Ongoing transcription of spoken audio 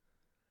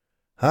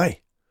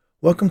Hi,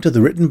 welcome to the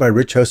Written by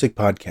Rich Hosick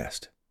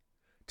podcast.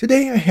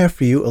 Today I have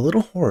for you a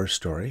little horror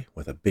story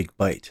with a big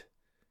bite.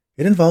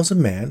 It involves a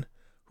man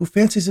who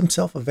fancies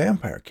himself a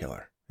vampire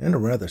killer, and a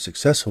rather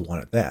successful one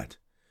at that,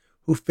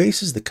 who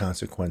faces the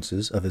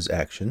consequences of his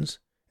actions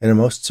in a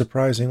most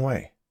surprising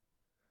way.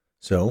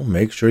 So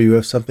make sure you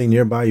have something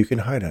nearby you can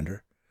hide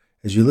under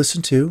as you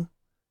listen to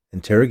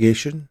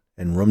Interrogation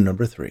in Room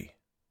Number 3.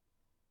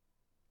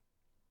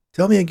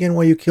 Tell me again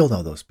why you killed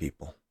all those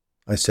people,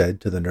 I said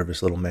to the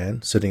nervous little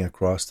man sitting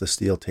across the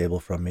steel table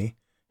from me,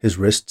 his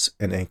wrists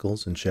and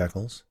ankles in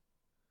shackles.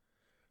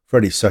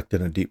 Freddie sucked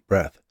in a deep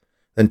breath,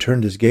 then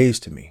turned his gaze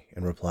to me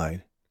and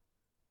replied,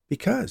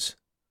 "Because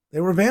they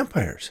were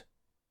vampires."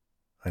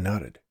 I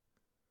nodded.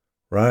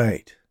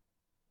 Right.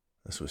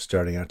 This was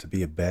starting out to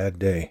be a bad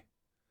day.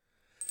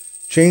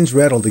 Chains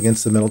rattled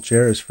against the metal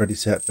chair as Freddie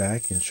sat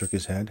back and shook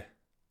his head.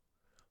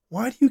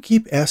 "Why do you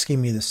keep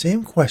asking me the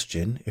same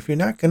question if you're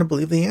not going to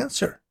believe the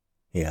answer?"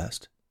 he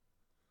asked.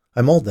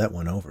 I mulled that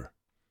one over.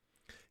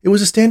 It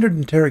was a standard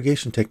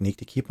interrogation technique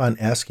to keep on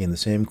asking the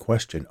same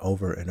question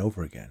over and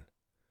over again.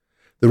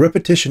 The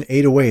repetition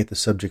ate away at the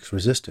subject's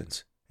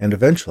resistance, and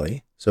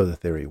eventually, so the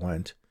theory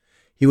went,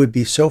 he would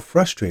be so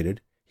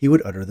frustrated he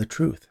would utter the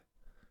truth.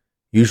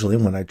 Usually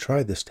when I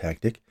tried this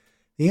tactic,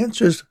 the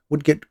answers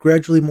would get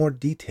gradually more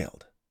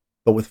detailed,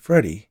 but with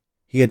Freddie,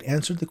 he had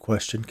answered the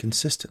question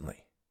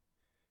consistently.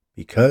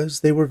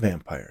 Because they were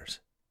vampires.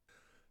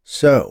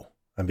 "So,"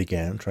 I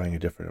began, trying a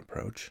different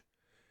approach,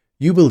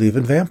 "you believe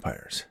in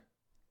vampires?"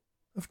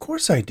 "Of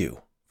course I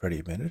do," Freddie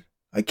admitted.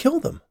 "I kill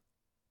them."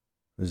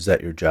 "Is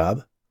that your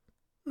job?"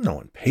 "No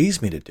one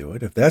pays me to do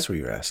it, if that's what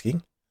you're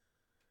asking."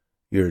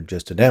 "You're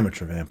just an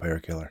amateur vampire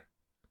killer."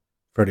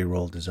 Freddie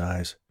rolled his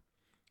eyes.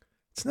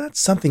 "It's not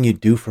something you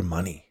do for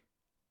money."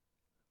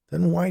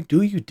 "Then why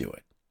do you do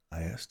it?"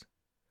 I asked.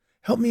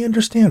 "Help me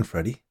understand,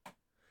 Freddie."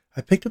 I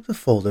picked up the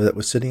folder that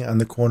was sitting on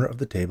the corner of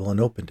the table and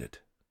opened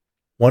it.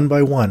 One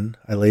by one,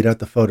 I laid out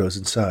the photos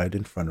inside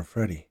in front of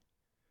Freddie.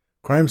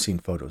 Crime scene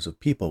photos of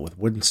people with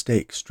wooden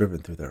stakes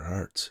driven through their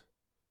hearts.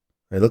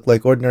 "They look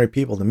like ordinary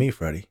people to me,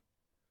 Freddie.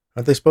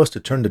 Aren't they supposed to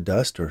turn to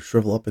dust or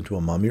shrivel up into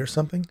a mummy or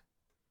something?"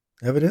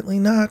 "Evidently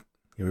not,"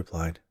 he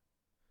replied.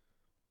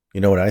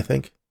 "You know what I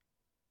think?"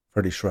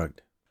 Freddie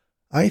shrugged.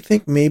 "I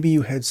think maybe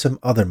you had some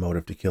other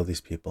motive to kill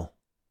these people.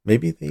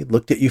 Maybe they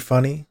looked at you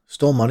funny,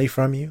 stole money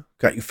from you,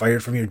 got you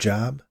fired from your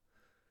job.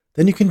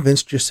 Then you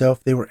convinced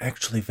yourself they were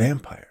actually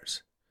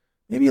vampires.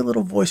 Maybe a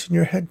little voice in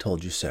your head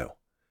told you so,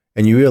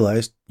 and you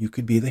realized you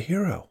could be the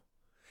hero.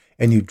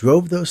 And you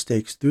drove those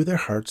stakes through their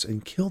hearts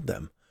and killed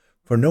them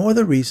for no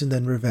other reason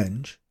than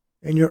revenge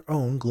and your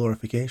own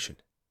glorification."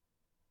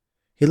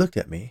 He looked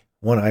at me,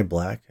 one eye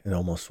black and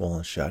almost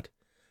swollen shut,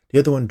 the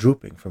other one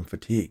drooping from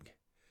fatigue.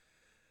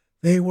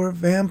 "They were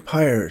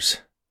vampires.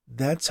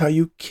 That's how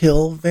you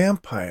kill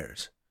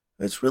vampires.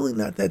 It's really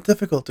not that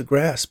difficult to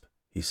grasp,"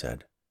 he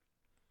said.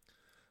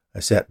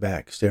 I sat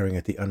back, staring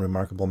at the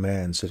unremarkable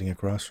man sitting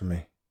across from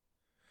me.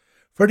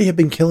 Freddie had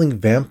been killing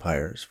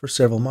vampires for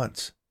several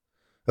months.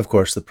 Of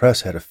course, the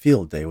press had a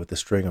field day with the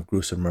string of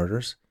gruesome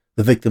murders,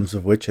 the victims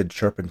of which had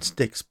sharpened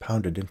sticks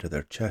pounded into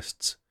their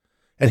chests,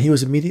 and he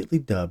was immediately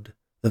dubbed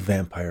the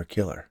Vampire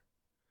Killer.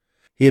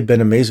 He had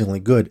been amazingly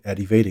good at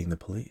evading the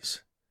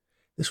police.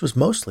 This was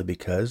mostly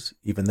because,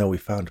 even though we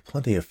found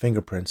plenty of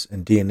fingerprints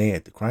and DNA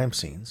at the crime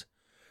scenes,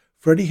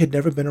 Freddie had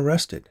never been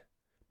arrested,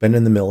 been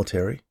in the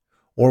military,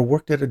 or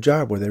worked at a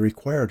job where they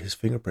required his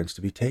fingerprints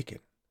to be taken.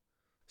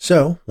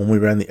 So, when we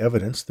ran the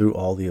evidence through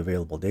all the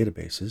available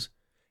databases,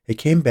 it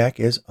came back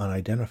as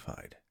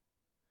unidentified.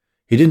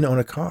 He didn't own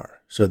a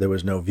car, so there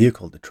was no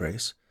vehicle to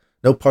trace,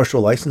 no partial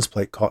license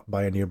plate caught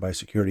by a nearby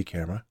security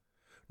camera,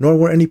 nor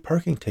were any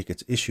parking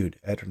tickets issued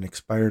at an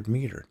expired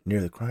meter near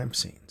the crime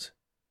scenes.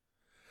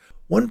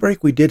 One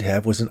break we did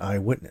have was an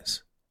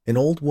eyewitness, an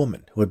old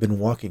woman who had been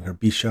walking her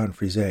Bichon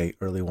Frise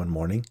early one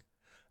morning,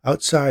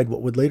 outside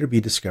what would later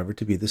be discovered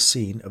to be the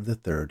scene of the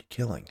third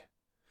killing.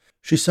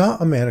 She saw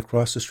a man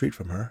across the street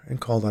from her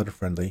and called out a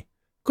friendly,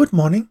 "Good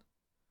morning."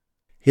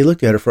 He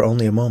looked at her for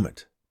only a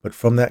moment, but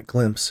from that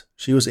glimpse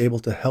she was able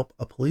to help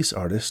a police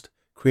artist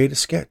create a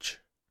sketch.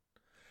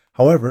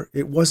 However,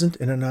 it wasn't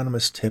an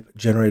anonymous tip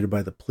generated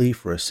by the plea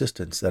for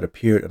assistance that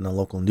appeared in the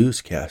local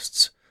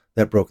newscasts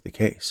that broke the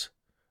case,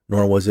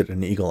 nor was it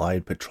an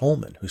eagle-eyed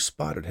patrolman who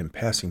spotted him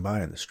passing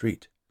by on the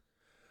street.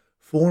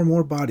 4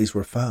 more bodies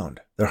were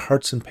found, their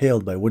hearts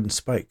impaled by wooden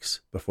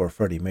spikes, before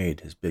Freddie made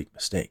his big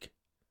mistake.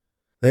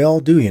 They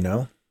all do, you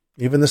know.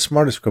 Even the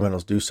smartest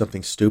criminals do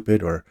something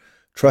stupid, or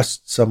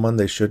trust someone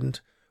they shouldn't,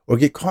 or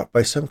get caught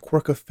by some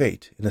quirk of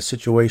fate in a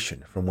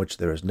situation from which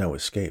there is no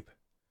escape.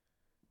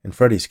 In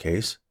Freddie's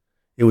case,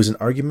 it was an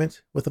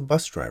argument with a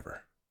bus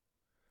driver.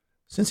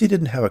 Since he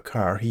didn't have a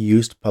car, he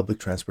used public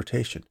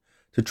transportation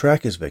to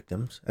track his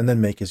victims and then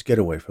make his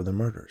getaway from the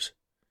murders.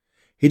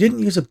 He didn't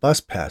use a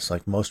bus pass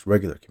like most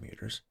regular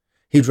commuters.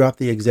 He dropped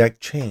the exact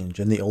change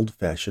in the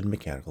old-fashioned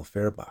mechanical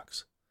fare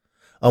box.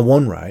 On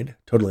one ride,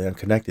 totally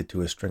unconnected to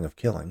his string of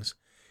killings,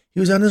 he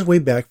was on his way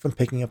back from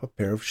picking up a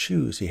pair of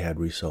shoes he had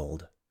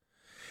resold.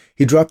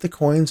 He dropped the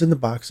coins in the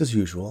box as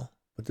usual,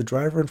 but the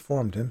driver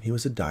informed him he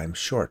was a dime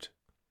short.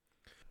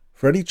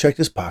 Freddie checked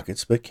his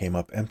pockets but came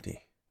up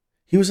empty.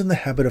 He was in the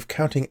habit of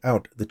counting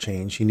out the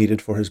change he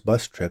needed for his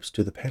bus trips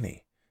to the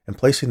penny and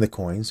placing the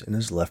coins in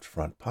his left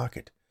front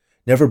pocket,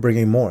 never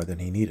bringing more than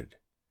he needed.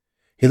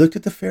 He looked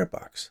at the fare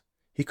box.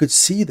 He could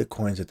see the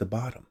coins at the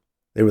bottom.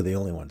 They were the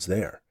only ones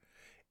there,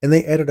 and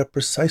they added up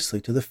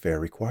precisely to the fare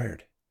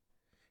required.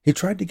 He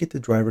tried to get the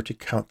driver to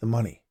count the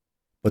money,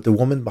 but the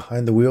woman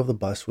behind the wheel of the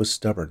bus was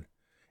stubborn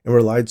and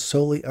relied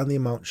solely on the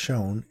amount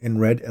shown in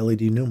red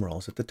LED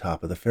numerals at the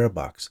top of the fare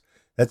box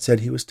that said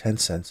he was 10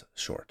 cents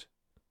short.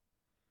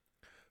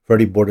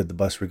 Freddie boarded the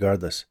bus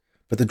regardless,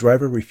 but the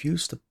driver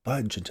refused to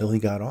budge until he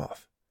got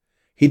off.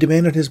 He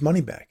demanded his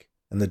money back,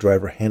 and the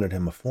driver handed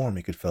him a form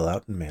he could fill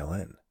out and mail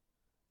in.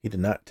 He did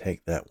not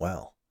take that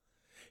well.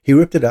 He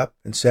ripped it up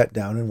and sat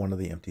down in one of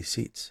the empty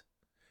seats.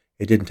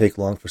 It didn't take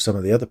long for some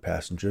of the other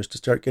passengers to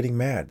start getting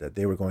mad that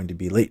they were going to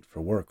be late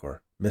for work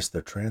or miss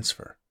their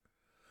transfer.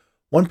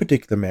 One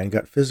particular man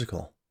got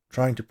physical,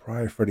 trying to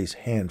pry Freddie's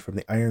hand from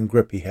the iron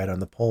grip he had on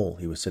the pole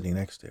he was sitting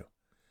next to.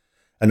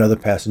 Another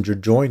passenger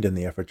joined in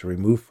the effort to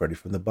remove Freddie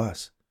from the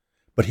bus,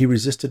 but he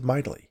resisted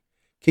mightily,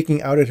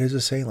 kicking out at his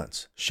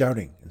assailants,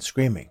 shouting and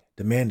screaming,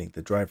 demanding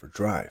the driver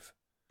drive.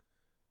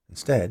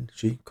 Instead,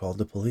 she called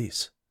the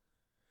police.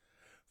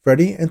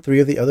 Freddie and 3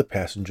 of the other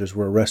passengers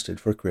were arrested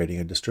for creating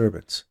a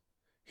disturbance.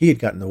 He had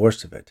gotten the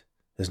worst of it.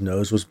 His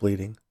nose was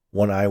bleeding,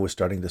 one eye was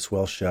starting to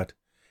swell shut,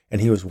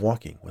 and he was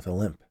walking with a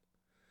limp.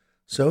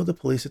 So the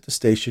police at the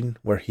station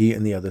where he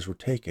and the others were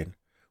taken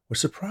were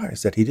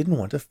surprised that he didn't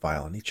want to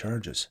file any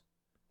charges.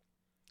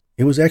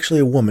 It was actually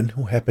a woman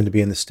who happened to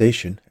be in the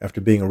station after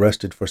being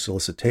arrested for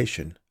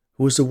solicitation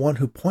who was the one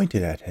who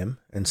pointed at him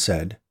and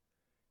said,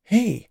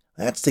 "Hey,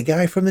 that's the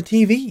guy from the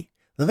TV,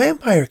 the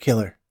vampire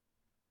killer."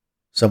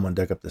 Someone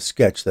dug up the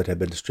sketch that had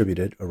been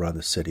distributed around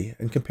the city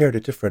and compared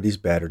it to Freddie's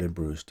battered and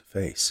bruised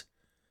face.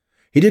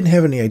 He didn't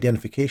have any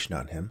identification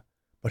on him,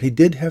 but he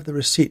did have the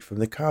receipt from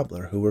the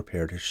cobbler who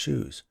repaired his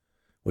shoes,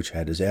 which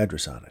had his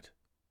address on it.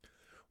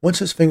 Once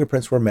his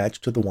fingerprints were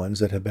matched to the ones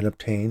that had been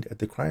obtained at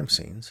the crime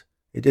scenes,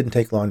 it didn't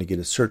take long to get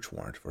a search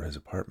warrant for his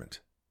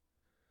apartment.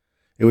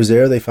 It was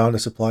there they found a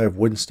supply of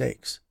wooden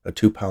stakes, a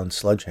 2-pound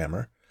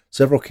sledgehammer,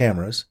 several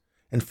cameras,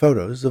 and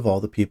photos of all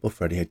the people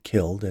Freddie had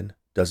killed and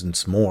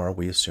dozens more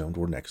we assumed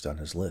were next on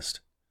his list.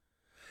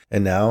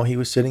 And now he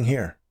was sitting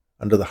here,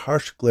 under the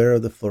harsh glare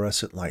of the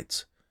fluorescent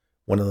lights,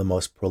 one of the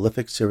most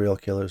prolific serial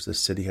killers this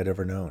city had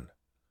ever known.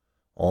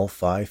 All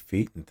 5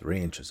 feet and 3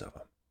 inches of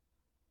him.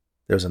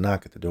 There was a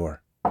knock at the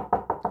door.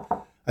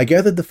 I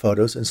gathered the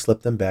photos and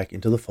slipped them back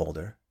into the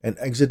folder and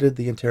exited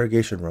the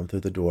interrogation room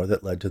through the door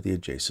that led to the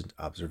adjacent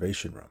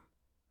observation room.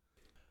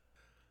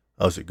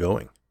 "How's it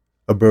going?"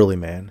 a burly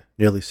man,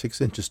 nearly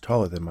 6 inches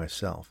taller than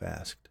myself,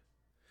 asked.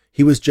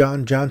 He was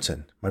John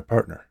Johnson, my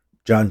partner,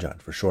 John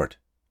for short,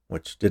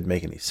 which didn't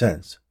make any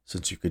sense,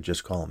 since you could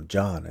just call him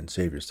John and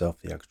save yourself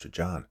the extra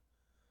John.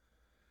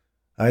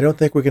 "I don't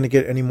think we're going to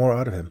get any more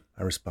out of him,"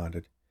 I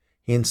responded.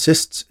 "He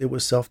insists it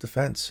was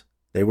self-defense.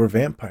 They were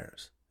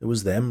vampires. It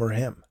was them or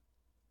him."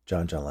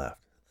 John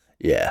laughed.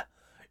 "Yeah,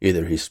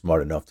 either he's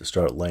smart enough to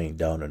start laying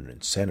down an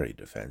insanity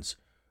defense,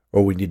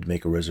 or we need to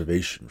make a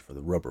reservation for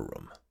the rubber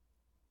room."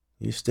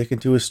 "He's sticking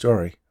to his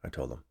story," I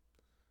told him.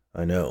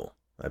 "I know.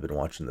 I've been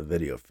watching the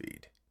video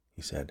feed,"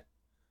 he said.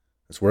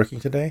 "It's working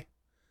today?"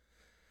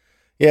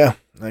 "Yeah,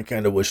 I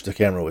kind of wish the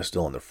camera was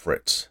still on the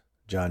fritz,"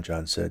 John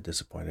said,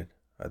 disappointed.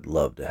 "I'd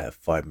love to have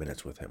 5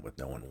 minutes with him with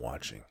no one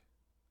watching."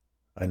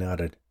 I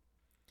nodded.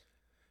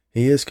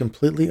 "He is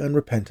completely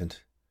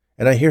unrepentant,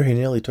 and I hear he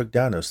nearly took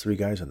down those 3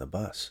 guys on the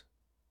bus."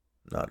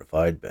 "Not if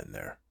I'd been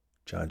there,"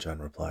 John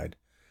replied,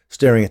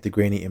 staring at the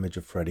grainy image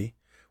of Freddie,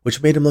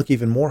 which made him look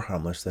even more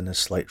harmless than his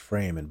slight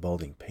frame and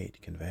balding pate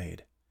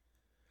conveyed.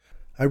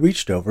 I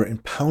reached over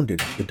and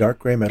pounded the dark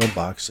gray metal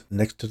box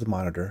next to the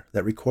monitor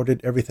that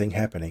recorded everything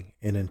happening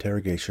in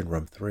Interrogation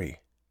Room 3.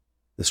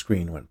 The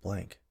screen went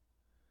blank.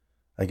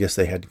 I guess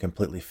they hadn't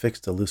completely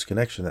fixed the loose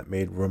connection that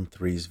made Room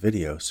 3's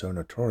video so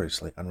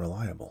notoriously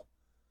unreliable.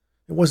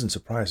 It wasn't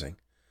surprising.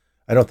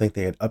 I don't think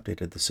they had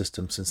updated the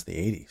system since the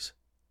 80s.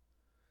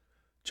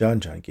 John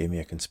gave me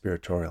a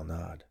conspiratorial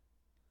nod.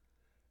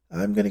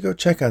 "I'm going to go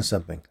check on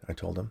something," I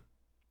told him.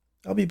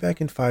 "I'll be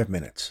back in 5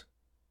 minutes."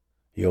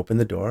 He opened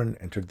the door and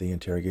entered the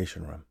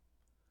interrogation room.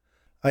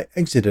 I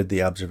exited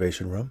the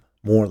observation room,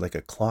 more like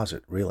a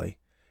closet, really,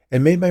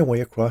 and made my way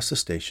across the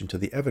station to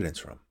the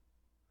evidence room.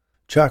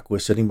 Chuck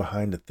was sitting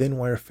behind a thin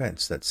wire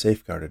fence that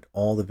safeguarded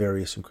all the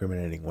various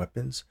incriminating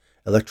weapons,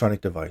 electronic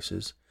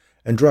devices,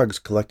 and drugs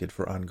collected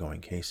for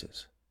ongoing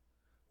cases.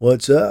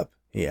 "What's up?"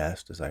 he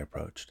asked as I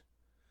approached.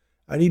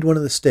 "I need one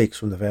of the stakes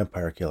from the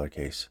vampire killer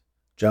case.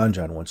 John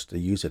wants to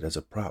use it as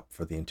a prop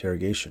for the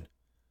interrogation."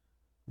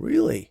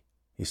 "Really?"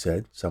 he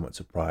said, somewhat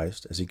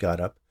surprised, as he got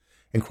up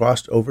and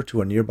crossed over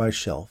to a nearby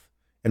shelf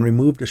and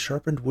removed a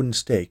sharpened wooden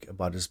stake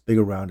about as big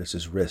around as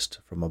his wrist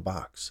from a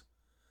box.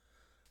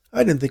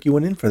 "I didn't think he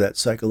went in for that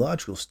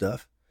psychological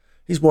stuff.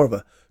 He's more of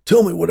a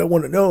 'tell me what I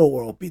want to know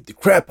or I'll beat the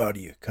crap out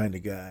of you' kind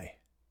of guy."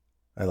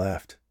 I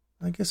laughed.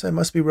 I guess I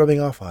must be rubbing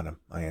off on him,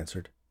 I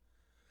answered.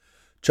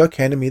 Chuck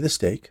handed me the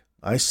steak.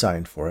 I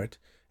signed for it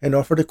and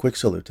offered a quick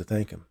salute to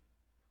thank him.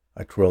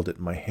 I twirled it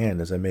in my hand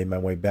as I made my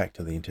way back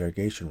to the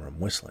interrogation room,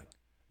 whistling,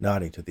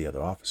 nodding to the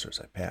other officers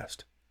I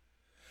passed.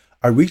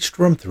 I reached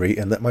room 3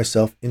 and let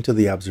myself into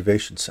the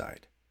observation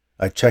side.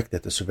 I checked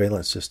that the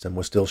surveillance system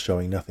was still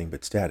showing nothing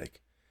but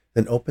static,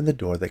 then opened the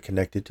door that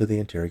connected to the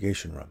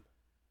interrogation room.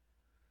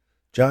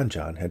 John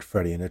had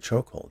Freddy in a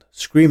chokehold,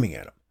 screaming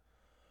at him.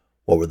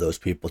 "What were those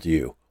people to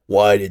you?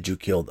 Why did you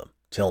kill them?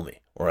 Tell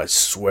me, or I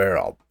swear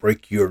I'll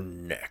break your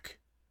neck."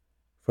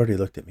 Freddy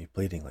looked at me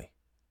pleadingly.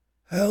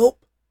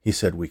 "Help," he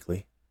said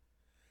weakly.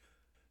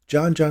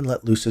 John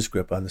let loose his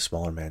grip on the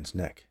smaller man's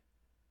neck.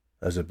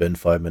 "Has it been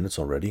 5 minutes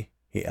already?"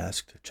 he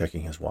asked,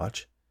 checking his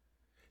watch.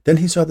 Then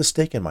he saw the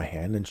steak in my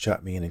hand and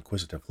shot me an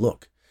inquisitive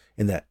look,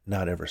 in that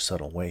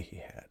not-ever-subtle way he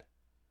had.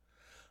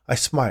 I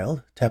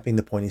smiled, tapping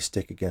the pointy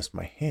stick against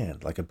my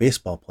hand like a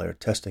baseball player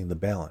testing the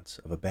balance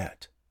of a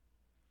bat.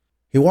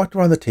 He walked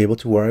around the table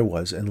to where I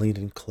was and leaned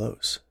in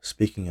close,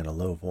 speaking in a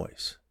low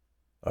voice.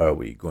 "Are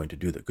we going to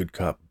do the good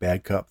cop,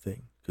 bad cop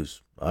thing?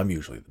 'Cause I'm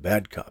usually the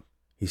bad cop,"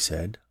 he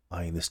said,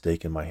 eyeing the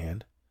steak in my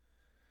hand.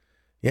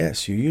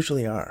 "Yes, you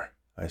usually are,"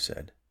 I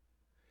said.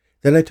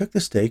 Then I took the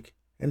steak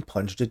and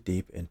plunged it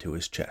deep into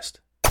his chest.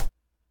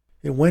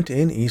 It went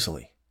in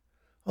easily.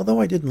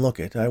 Although I didn't look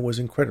it, I was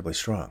incredibly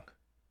strong.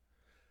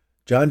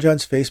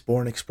 John's face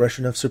bore an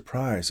expression of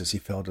surprise as he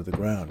fell to the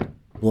ground,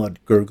 blood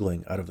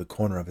gurgling out of the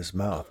corner of his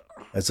mouth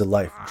as the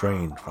life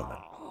drained from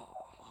him.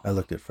 I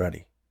looked at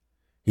Freddy.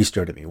 He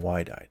stared at me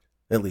wide-eyed,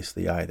 at least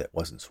the eye that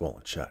wasn't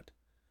swollen shut.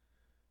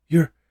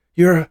 You're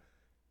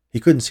He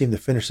couldn't seem to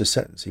finish the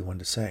sentence he wanted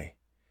to say,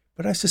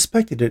 but I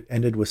suspected it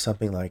ended with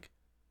something like,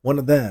 "one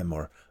of them,"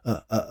 or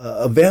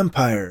a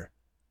vampire.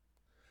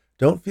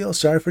 "Don't feel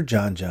sorry for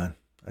John,"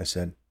 I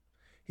said.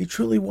 "He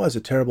truly was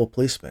a terrible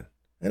policeman,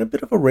 and a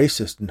bit of a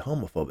racist and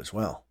homophobe as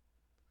well.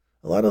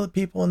 A lot of the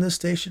people in this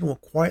station will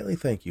quietly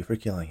thank you for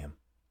killing him."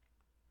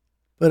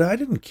 "But I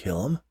didn't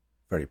kill him,"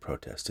 Freddy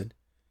protested.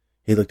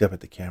 He looked up at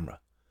the camera.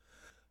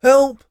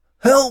 "Help!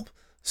 Help!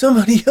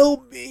 Somebody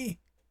help me!"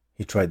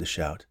 He tried to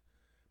shout,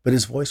 but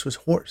his voice was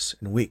hoarse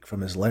and weak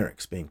from his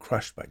larynx being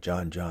crushed by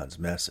John's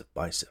massive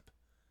bicep.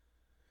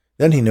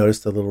 Then he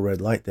noticed the little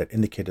red light that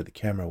indicated the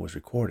camera was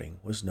recording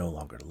was no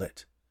longer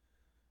lit.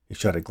 He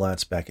shot a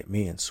glance back at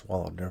me and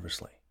swallowed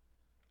nervously.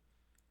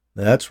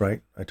 "That's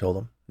right," I told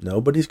him.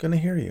 "Nobody's going to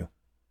hear you."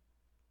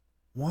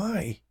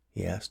 "Why?"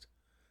 he asked.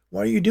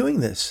 "Why are you doing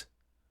this?"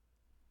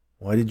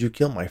 "Why did you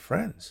kill my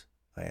friends?"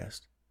 I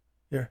asked.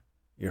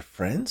 Your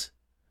friends?"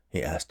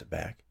 he asked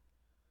back.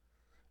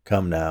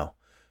 "Come now.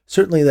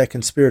 Certainly that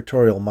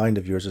conspiratorial mind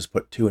of yours has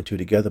put 2 and 2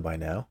 together by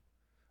now.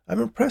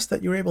 I'm impressed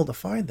that you were able to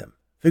find them,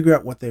 figure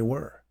out what they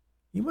were.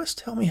 You must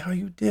tell me how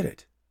you did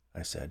it,"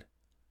 I said.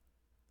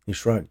 He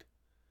shrugged.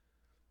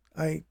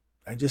 I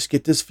just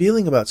get this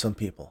feeling about some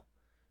people.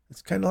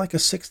 It's kind of like a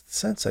sixth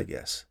sense, I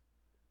guess.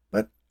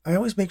 But I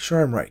always make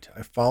sure I'm right.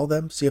 I follow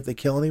them, see if they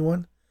kill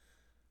anyone.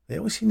 They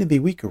always seem to be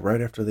weaker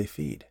right after they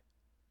feed."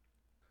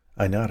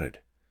 I nodded.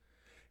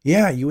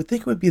 "Yeah, you would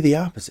think it would be the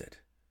opposite,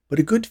 but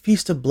a good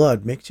feast of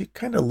blood makes you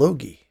kind of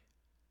logy."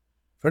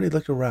 Freddy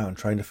looked around,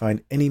 trying to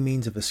find any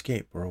means of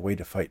escape or a way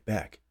to fight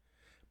back,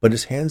 but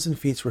his hands and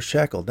feet were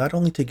shackled not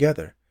only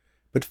together,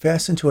 but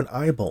fastened to an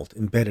eye bolt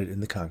embedded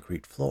in the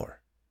concrete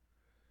floor.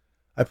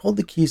 I pulled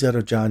the keys out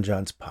of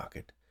John's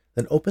pocket,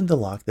 then opened the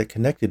lock that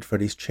connected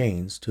Freddy's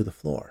chains to the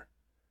floor.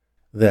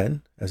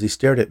 Then, as he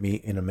stared at me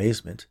in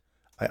amazement,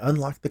 I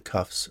unlocked the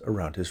cuffs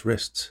around his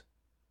wrists.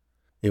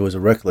 It was a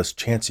reckless,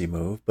 chancy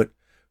move, but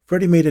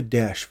Freddy made a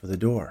dash for the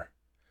door.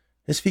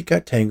 His feet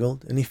got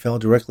tangled, and he fell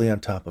directly on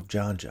top of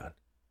John.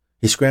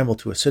 He scrambled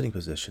to a sitting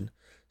position,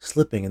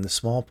 slipping in the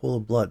small pool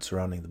of blood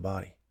surrounding the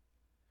body.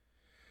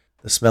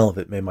 The smell of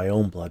it made my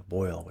own blood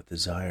boil with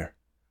desire.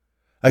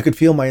 I could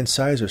feel my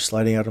incisors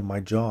sliding out of my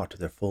jaw to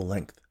their full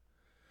length.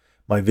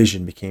 My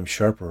vision became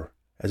sharper,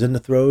 as in the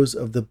throes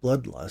of the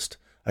bloodlust,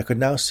 I could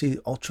now see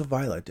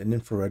ultraviolet and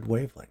infrared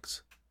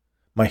wavelengths.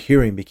 My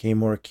hearing became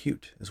more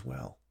acute as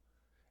well,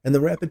 and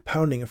the rapid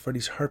pounding of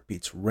Freddy's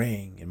heartbeats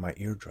rang in my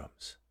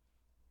eardrums.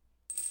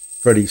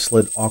 Freddy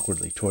slid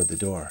awkwardly toward the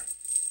door.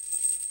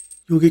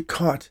 "You'll get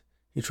caught,"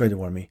 he tried to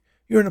warn me.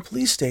 "You're in a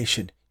police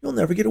station. You'll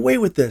never get away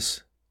with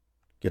this."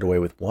 "Get away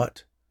with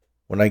what?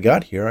 When I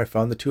got here, I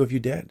found the 2 of you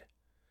dead.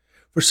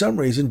 For some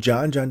reason,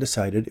 John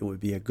decided it would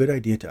be a good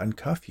idea to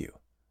uncuff you.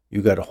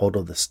 You got a hold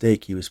of the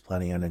stake he was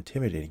planning on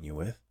intimidating you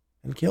with,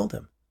 and killed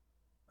him."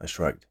 I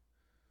shrugged.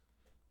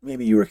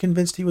 "Maybe you were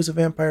convinced he was a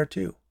vampire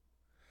too.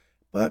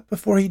 But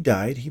before he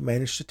died, he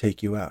managed to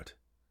take you out.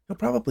 He'll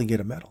probably get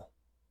a medal."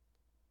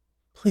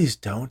 "Please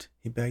don't,"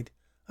 he begged.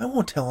 "I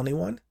won't tell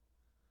anyone."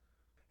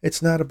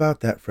 "It's not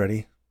about that,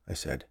 Freddy," I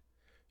said.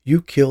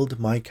 "You killed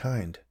my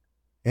kind,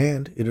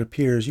 and it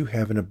appears you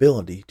have an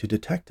ability to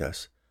detect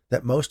us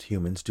that most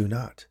humans do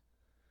not.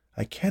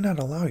 I cannot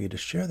allow you to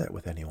share that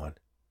with anyone."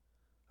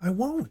 "I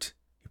won't,"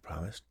 he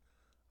promised.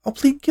 "I'll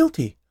plead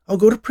guilty. I'll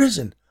go to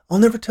prison. I'll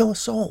never tell a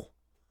soul."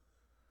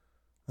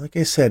 "Like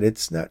I said,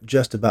 it's not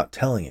just about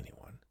telling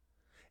anyone.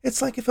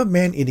 It's like if a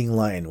man-eating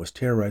lion was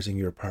terrorizing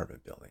your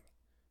apartment building.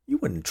 You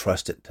wouldn't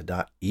trust it to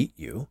not eat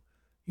you.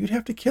 You'd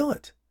have to kill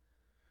it.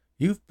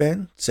 You've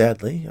been,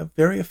 sadly, a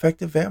very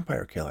effective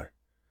vampire killer.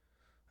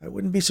 I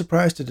wouldn't be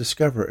surprised to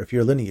discover if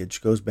your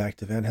lineage goes back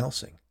to Van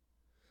Helsing.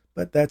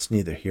 But that's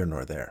neither here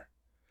nor there.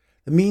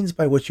 The means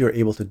by which you are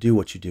able to do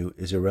what you do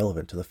is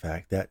irrelevant to the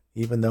fact that,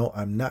 even though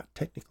I'm not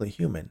technically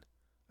human,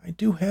 I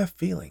do have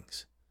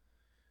feelings.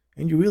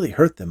 And you really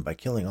hurt them by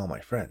killing all my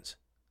friends.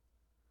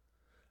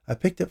 I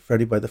picked up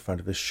Freddy by the front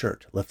of his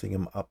shirt, lifting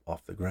him up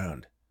off the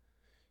ground.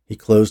 He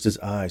closed his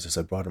eyes as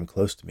I brought him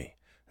close to me,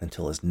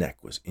 until his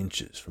neck was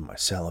inches from my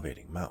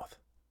salivating mouth.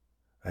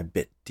 I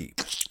bit deep,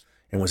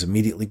 and was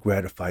immediately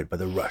gratified by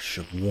the rush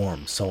of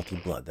warm, salty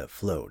blood that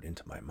flowed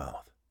into my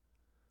mouth.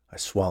 I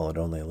swallowed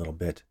only a little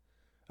bit.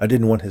 I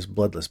didn't want his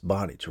bloodless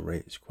body to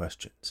raise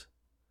questions.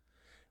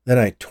 Then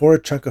I tore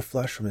a chunk of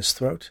flesh from his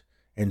throat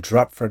and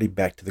dropped Freddy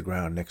back to the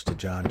ground next to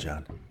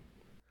John.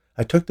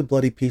 I took the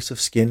bloody piece of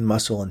skin,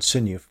 muscle, and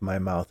sinew from my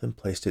mouth and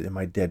placed it in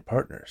my dead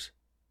partner's.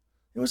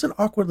 It was an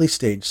awkwardly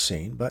staged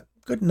scene, but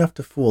good enough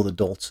to fool the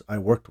dolts I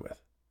worked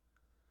with.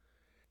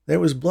 There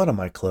was blood on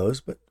my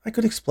clothes, but I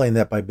could explain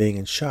that by being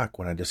in shock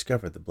when I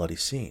discovered the bloody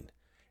scene,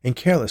 and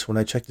careless when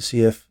I checked to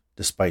see if,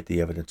 despite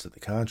the evidence to the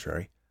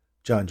contrary,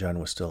 John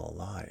was still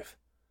alive.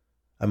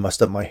 I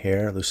mussed up my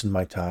hair, loosened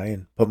my tie,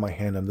 and put my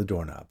hand on the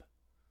doorknob.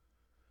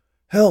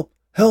 "Help!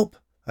 Help!"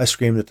 I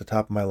screamed at the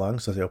top of my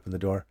lungs as I opened the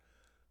door.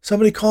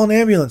 "Somebody call an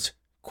ambulance!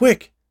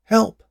 Quick!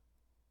 Help!"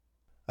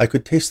 I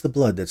could taste the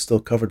blood that still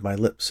covered my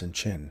lips and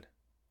chin.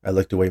 I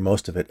licked away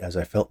most of it as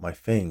I felt my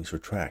fangs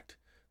retract,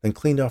 then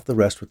cleaned off the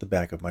rest with the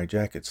back of my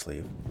jacket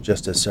sleeve,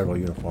 just as several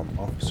uniformed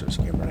officers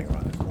came running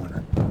around the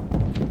corner.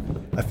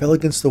 I fell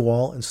against the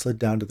wall and slid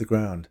down to the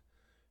ground,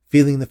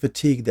 feeling the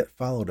fatigue that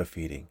followed a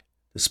feeding,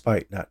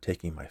 despite not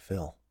taking my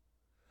fill.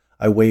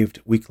 I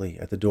waved weakly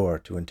at the door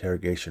to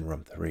Interrogation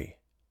Room 3.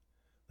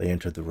 They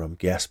entered the room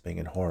gasping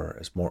in horror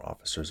as more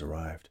officers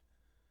arrived.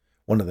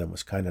 One of them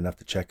was kind enough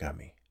to check on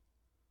me.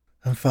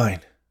 "I'm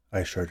fine," I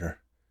assured her.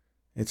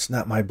 "It's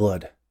not my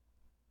blood."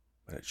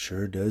 "But it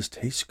sure does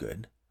taste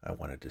good," I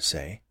wanted to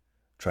say,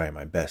 trying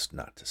my best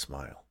not to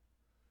smile.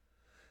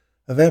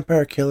 A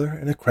vampire killer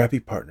and a crappy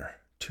partner.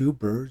 2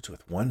 birds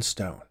with 1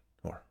 stone,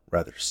 or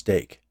rather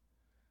steak.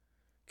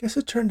 Guess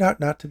it turned out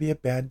not to be a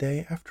bad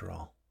day after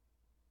all.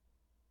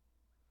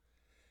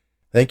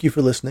 Thank you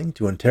for listening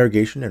to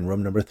Interrogation in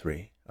Room Number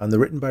 3 on the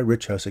Written by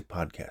Rich Hosick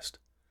podcast.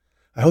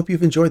 I hope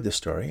you've enjoyed this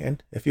story,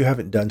 and if you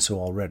haven't done so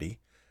already,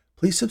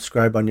 please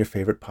subscribe on your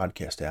favorite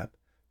podcast app,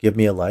 give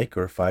me a like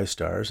or 5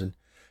 stars, and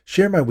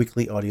share my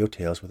weekly audio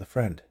tales with a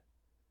friend.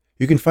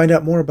 You can find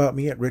out more about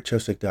me at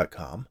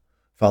richhosick.com,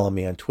 follow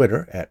me on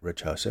Twitter at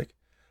richhosick,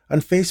 on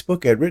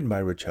Facebook at Written by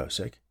Rich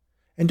Hosick,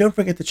 and don't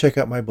forget to check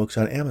out my books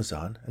on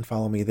Amazon and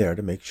follow me there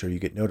to make sure you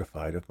get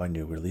notified of my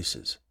new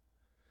releases.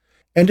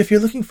 And if you're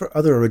looking for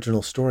other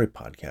original story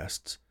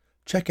podcasts,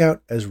 check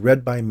out As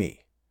Read by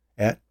Me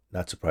at,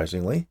 not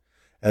surprisingly,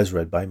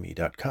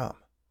 asreadbyme.com.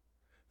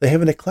 They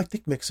have an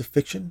eclectic mix of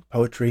fiction,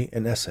 poetry,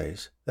 and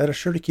essays that are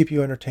sure to keep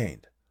you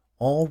entertained,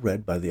 all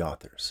read by the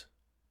authors.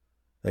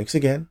 Thanks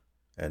again,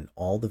 and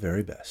all the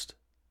very best.